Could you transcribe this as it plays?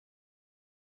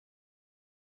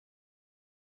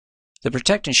The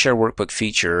Protect and Share Workbook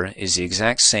feature is the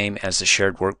exact same as the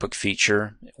Shared Workbook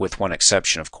feature, with one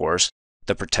exception, of course,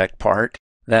 the Protect part.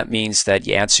 That means that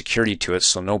you add security to it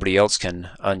so nobody else can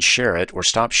unshare it or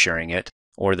stop sharing it,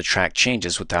 or the track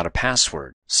changes without a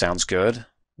password. Sounds good?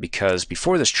 Because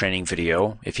before this training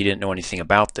video, if you didn't know anything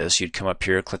about this, you'd come up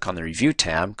here, click on the Review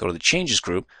tab, go to the Changes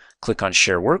group, click on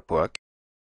Share Workbook,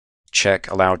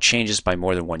 check Allow Changes by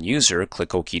More Than One User, click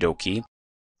Okie dokie,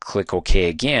 click OK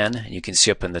again, and you can see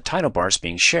up in the title bar it's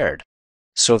being shared.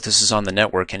 So if this is on the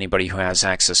network, anybody who has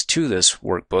access to this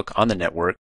workbook on the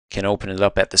network can open it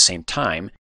up at the same time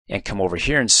and come over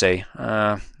here and say,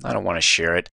 I don't want to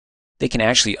share it. They can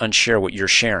actually unshare what you're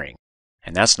sharing.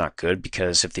 And that's not good,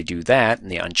 because if they do that and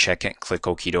they uncheck it and click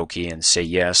Okie dokie and say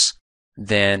yes,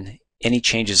 then any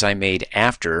changes I made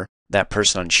after that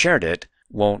person unshared it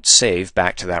won't save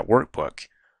back to that workbook.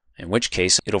 In which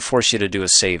case, it'll force you to do a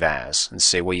save as and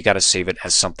say, well, you got to save it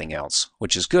as something else,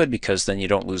 which is good because then you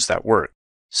don't lose that work.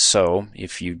 So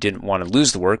if you didn't want to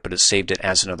lose the work, but it saved it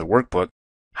as another workbook,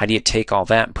 how do you take all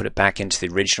that and put it back into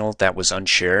the original that was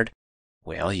unshared?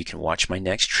 Well, you can watch my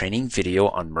next training video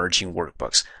on merging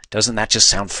workbooks. Doesn't that just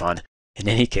sound fun? In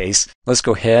any case, let's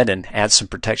go ahead and add some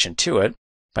protection to it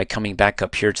by coming back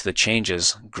up here to the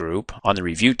Changes group on the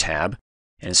Review tab.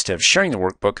 And instead of sharing the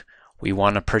workbook, we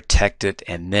want to protect it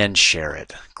and then share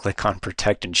it. Click on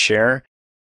Protect and Share.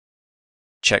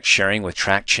 Check Sharing with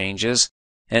Track Changes.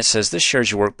 And it says this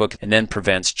shares your workbook and then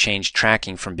prevents change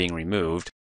tracking from being removed.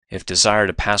 If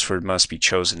desired, a password must be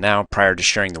chosen now prior to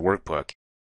sharing the workbook.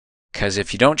 Because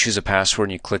if you don't choose a password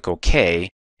and you click OK,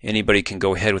 anybody can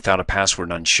go ahead without a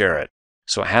password and unshare it.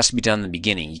 So it has to be done in the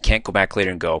beginning. You can't go back later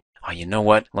and go, oh, you know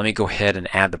what? Let me go ahead and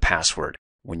add the password.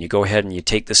 When you go ahead and you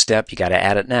take the step, you got to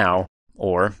add it now.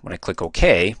 Or when I click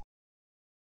OK,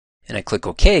 and I click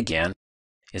OK again,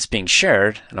 it's being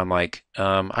shared, and I'm like,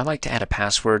 I'd like to add a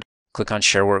password. Click on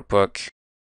Share Workbook.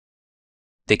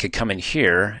 They could come in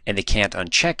here, and they can't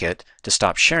uncheck it to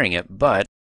stop sharing it, but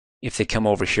if they come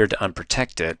over here to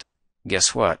unprotect it,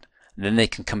 guess what? Then they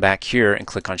can come back here and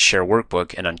click on Share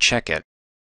Workbook and uncheck it.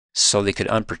 So they could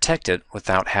unprotect it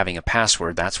without having a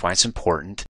password. That's why it's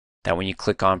important that when you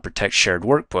click on Protect Shared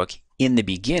Workbook in the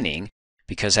beginning,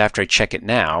 because after I check it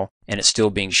now and it's still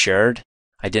being shared,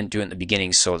 I didn't do it in the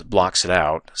beginning, so it blocks it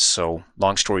out. So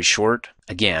long story short,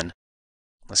 again,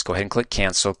 let's go ahead and click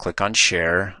Cancel, click on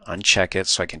Share, uncheck it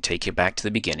so I can take you back to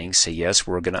the beginning, say yes,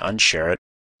 we're going to unshare it.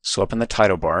 So up in the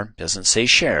title bar, it doesn't say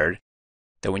shared,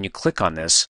 that when you click on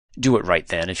this, do it right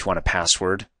then. If you want a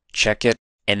password, check it,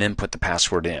 and then put the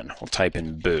password in. We'll type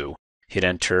in boo. Hit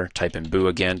enter, type in boo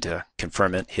again to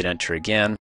confirm it, hit enter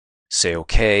again, say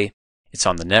OK. It's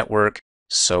on the network.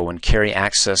 So when Carrie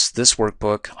accesses this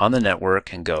workbook on the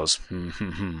network and goes,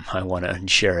 I want to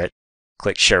unshare it,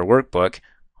 click Share Workbook.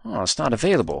 Oh, it's not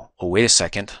available. Oh, wait a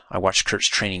second. I watched Kurt's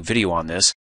training video on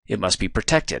this. It must be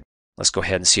protected. Let's go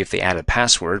ahead and see if they add a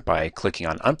password by clicking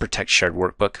on Unprotect Shared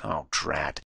Workbook. Oh,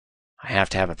 drat. I have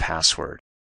to have a password.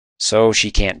 So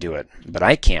she can't do it, but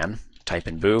I can. Type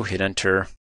in boo, hit enter.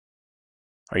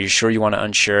 Are you sure you want to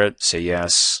unshare it? Say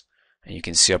yes. And you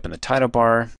can see up in the title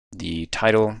bar, the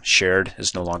title shared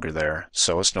is no longer there,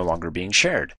 so it's no longer being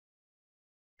shared.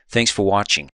 Thanks for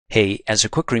watching. Hey, as a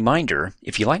quick reminder,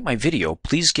 if you like my video,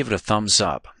 please give it a thumbs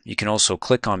up. You can also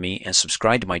click on me and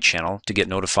subscribe to my channel to get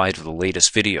notified of the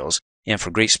latest videos. And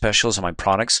for great specials on my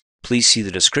products, please see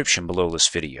the description below this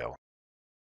video.